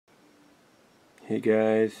Hey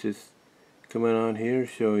guys, just coming on here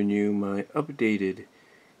showing you my updated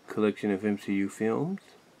collection of MCU films.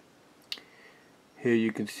 Here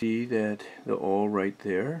you can see that they're all right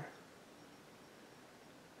there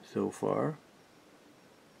so far.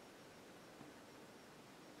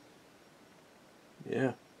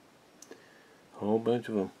 Yeah, a whole bunch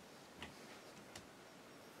of them.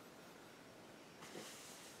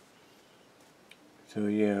 So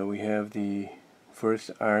yeah, we have the first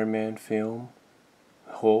Iron Man film,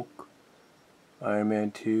 Hulk, Iron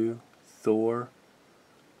Man 2, Thor.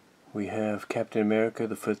 We have Captain America,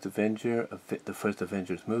 the first Avenger, the first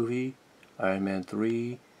Avengers movie, Iron Man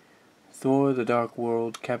 3, Thor, the Dark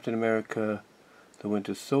World, Captain America, the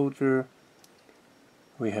Winter Soldier.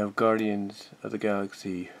 We have Guardians of the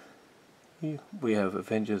Galaxy. We have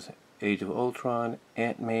Avengers Age of Ultron,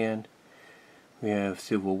 Ant-Man. We have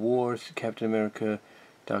Civil War, Captain America,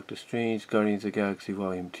 Doctor Strange, Guardians of the Galaxy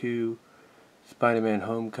Volume 2, Spider-Man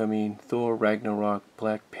Homecoming, Thor Ragnarok,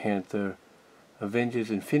 Black Panther, Avengers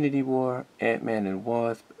Infinity War, Ant-Man and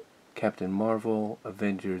Wasp, Captain Marvel,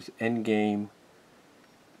 Avengers Endgame.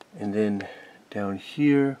 And then down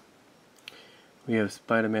here we have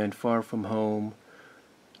Spider-Man Far From Home,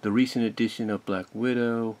 the recent edition of Black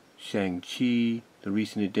Widow, Shang-Chi, the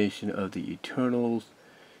recent edition of the Eternals,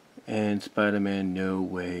 and Spider-Man No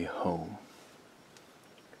Way Home.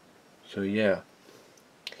 So yeah,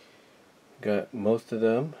 got most of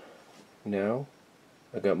them now.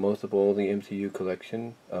 I got most of all the MCU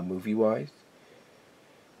collection, movie-wise.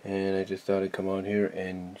 And I just thought I'd come on here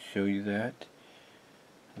and show you that.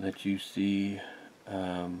 Let you see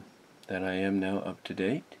that I am now up to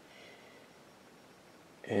date.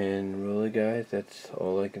 And really guys, that's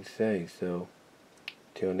all I can say. So,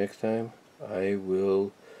 till next time, I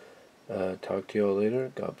will talk to you all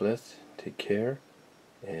later. God bless, take care,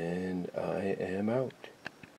 and I am out.